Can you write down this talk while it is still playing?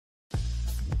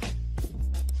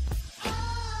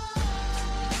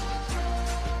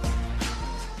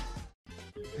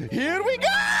Here we go!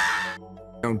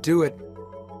 Don't do it.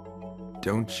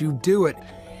 Don't you do it.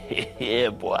 Yeah,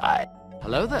 boy.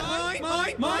 Hello there.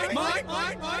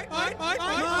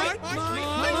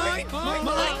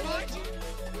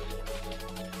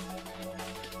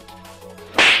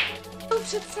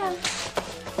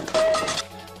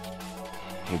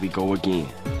 Here we go again.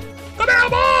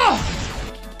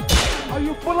 Are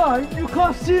you blind? You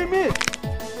can't see me.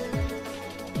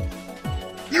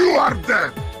 You are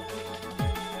dead!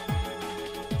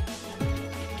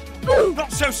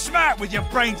 Not so smart with your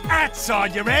brains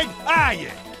outside your head, are you?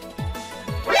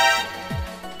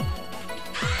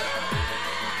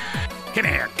 Come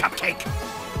here, cupcake.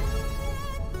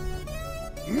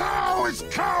 Now is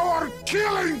coward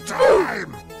killing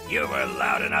time! You were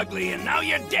loud and ugly, and now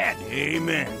you're dead.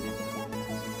 Amen.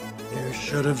 You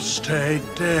should have stayed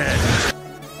dead.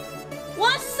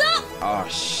 What's up? Oh,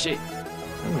 shit.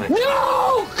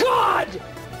 No, God!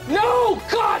 No,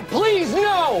 God, please,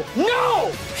 no!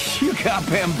 No! You got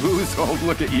bamboozled.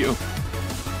 Look at you.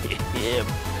 Yeah.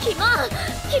 キモ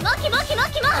キモキモキモ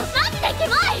キモマジでキ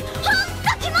モいほんと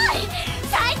キモい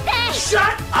最低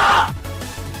Shut up!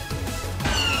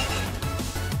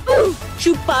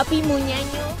 Chupapi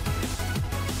muñeño.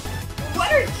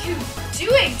 What are you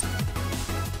doing?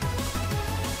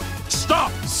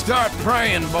 Stop! Start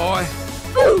praying, boy.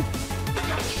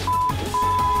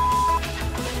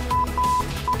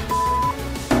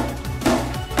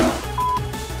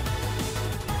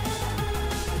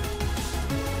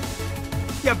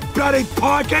 You bloody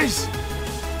pikers!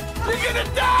 You're gonna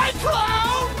die,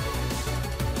 clown!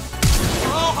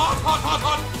 Oh, hot, hot, hot,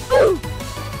 hot!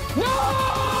 No!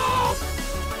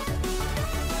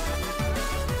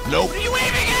 Nope. What are you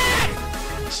aiming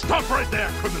at? Stop right there,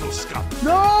 criminal scum!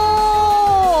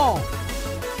 No!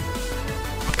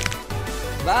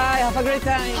 Bye, have a great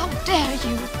time. How dare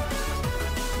you?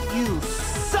 You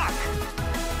suck!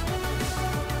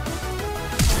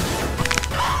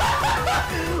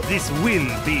 This will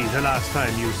be the last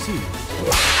time you see me.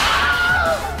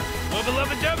 Wubba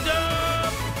lubba dub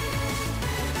dub!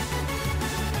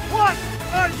 What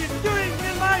are you doing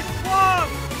in my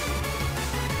swamp?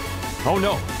 Oh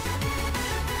no.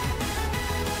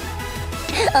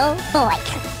 Oh boy.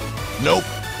 Nope.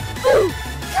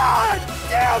 God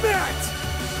damn it!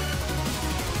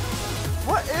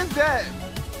 What is that?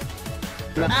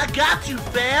 I got you,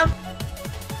 fam!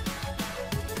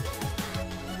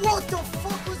 What the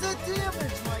fuck was that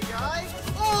damage, my guy?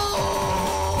 Oh!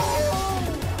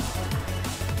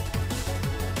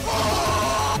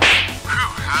 Whew,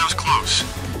 that was close.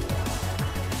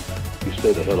 You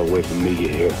stay the hell away from me, you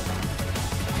hear?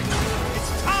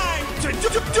 It's time to do.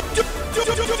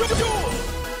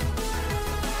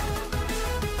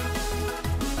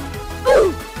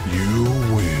 You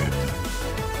win.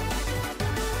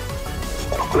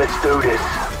 Let's do this.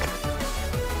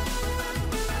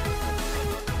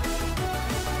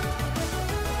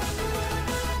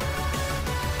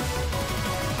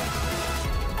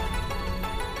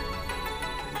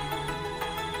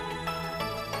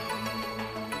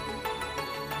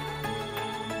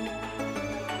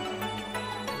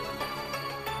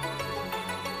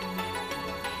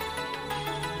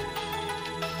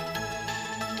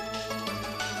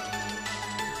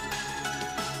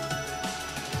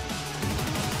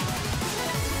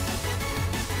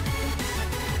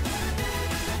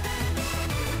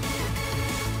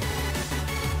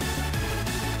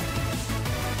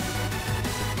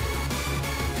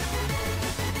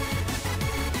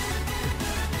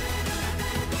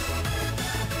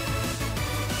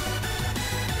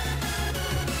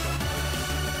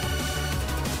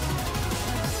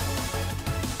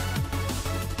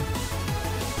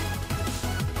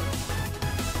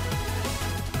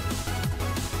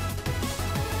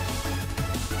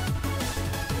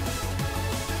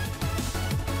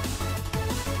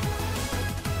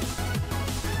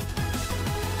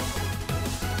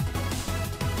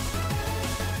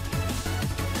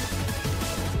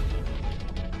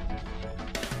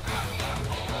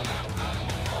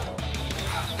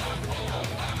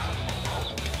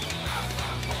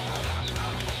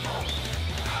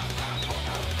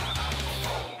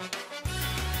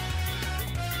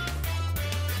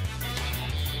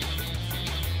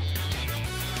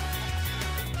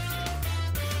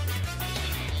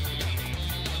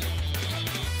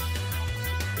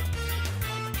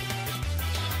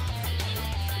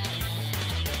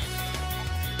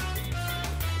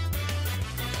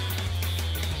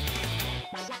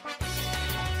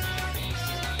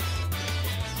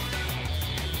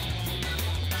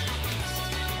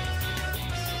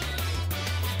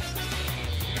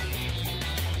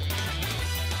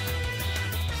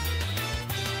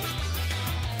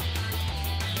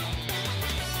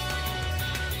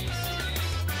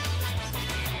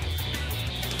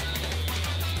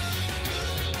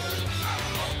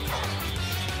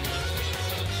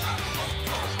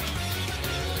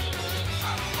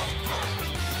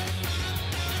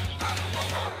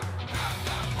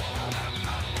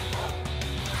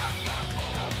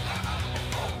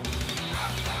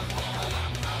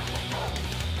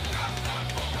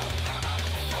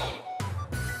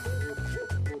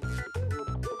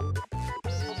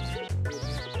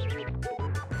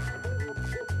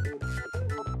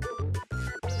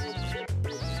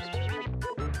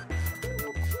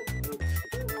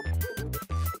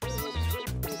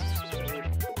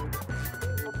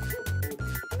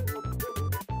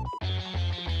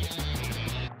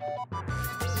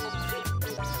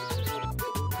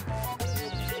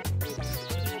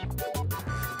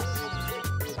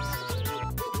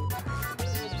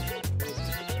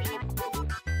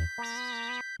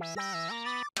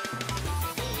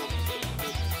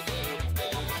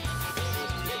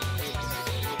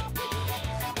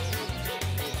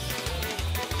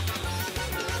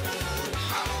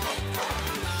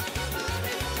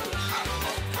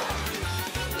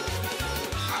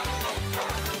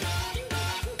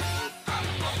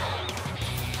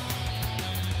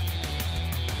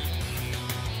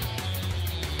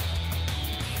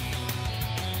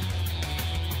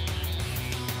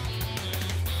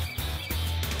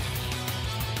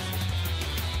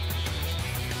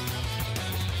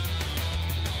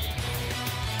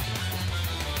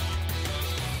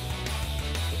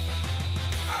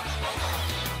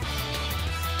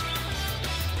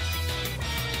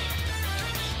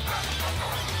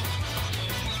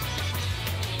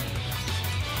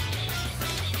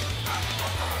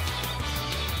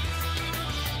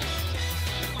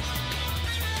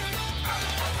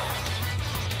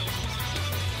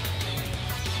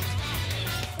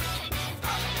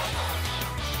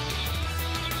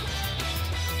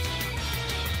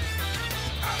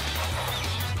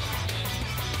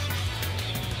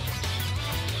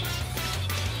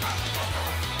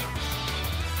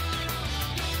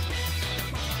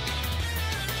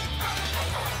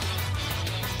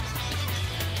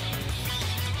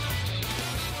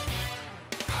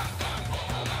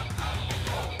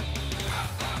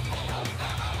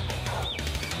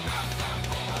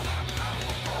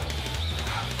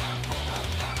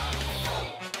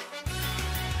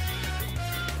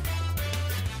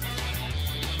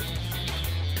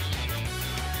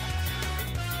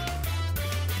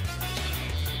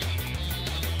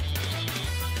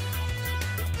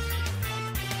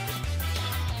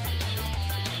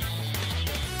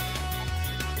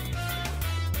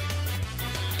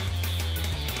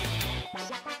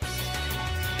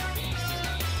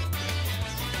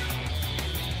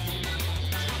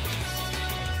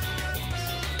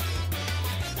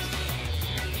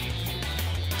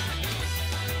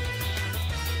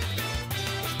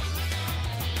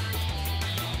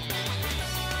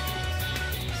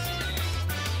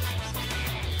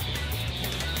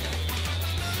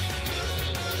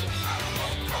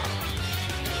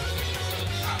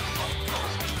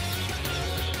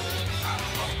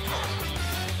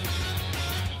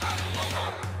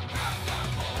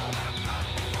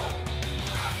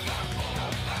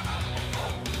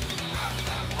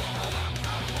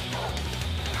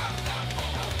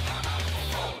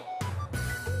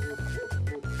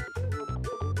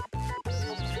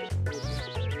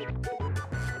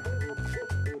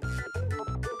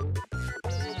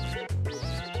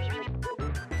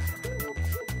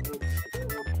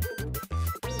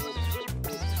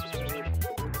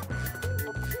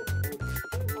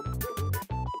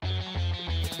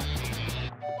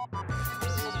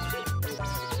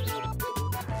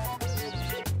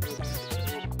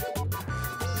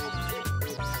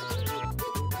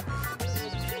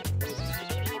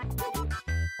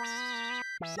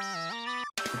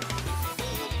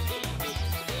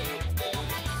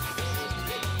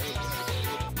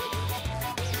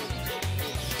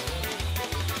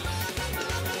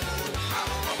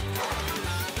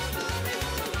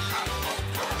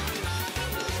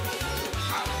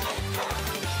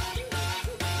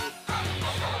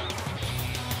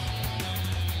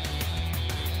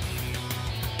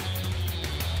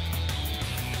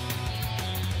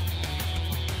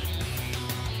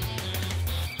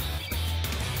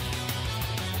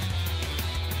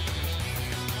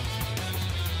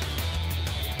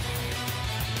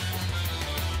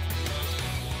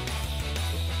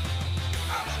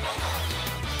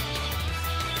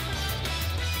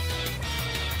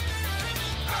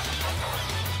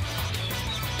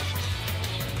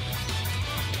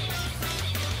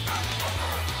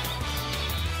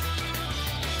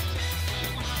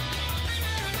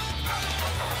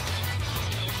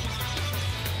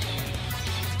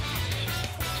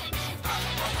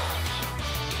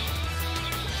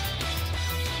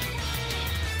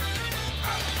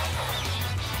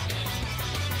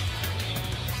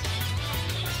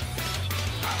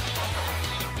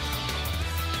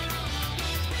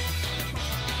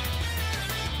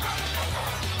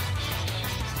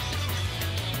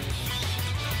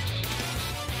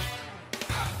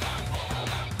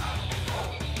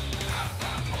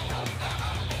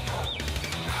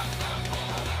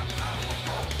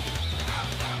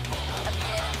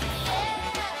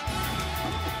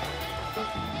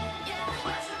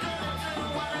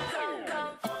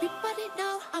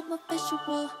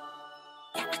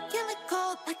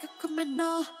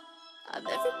 I'm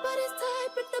everybody's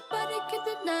type, but nobody can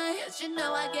deny. Yes, you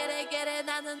know I get it.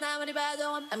 나는 아무리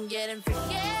봐도 I'm getting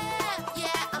freaky.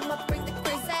 Yeah, I'ma bring the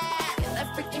crazy. Get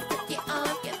that freaky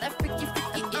on. Get that freaky on.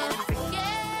 I'm getting freaky.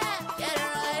 Get it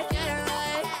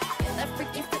right. Get that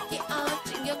freaky on.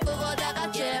 신경 끄고 다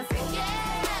같이 freaky.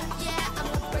 Yeah,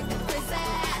 I'ma bring the crazy.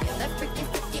 Get that freaky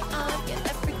on. Get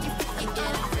that freaky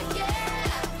on. Freaky.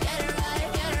 Get it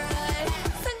right.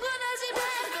 상관하지 마.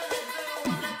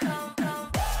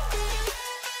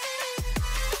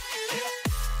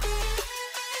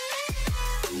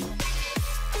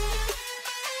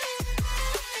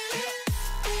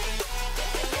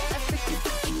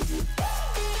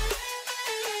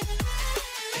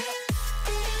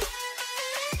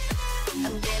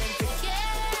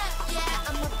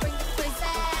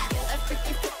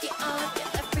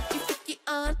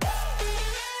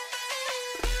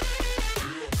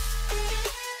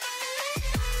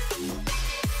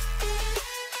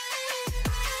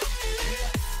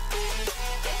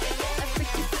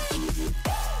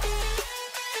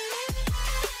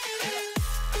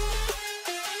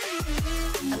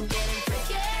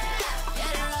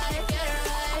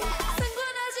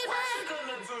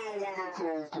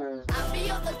 I'll be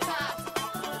on the top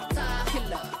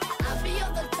killer. I'll be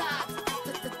on the top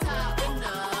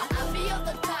winner. I'll be on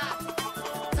the top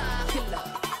killer.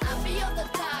 I'll be on the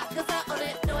top 'cause I own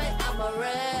it, know it, I'm a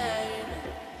reign.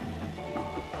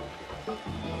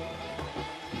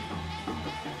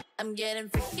 I'm getting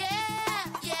freaky,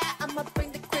 yeah, I'ma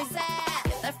bring the crazy.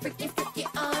 Get that freaky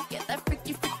on, get that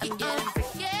freaky on. Getting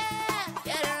freaky,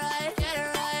 get it right.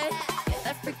 Get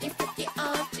that freaky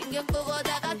on. 신경 끄고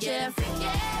다 같이 freaky.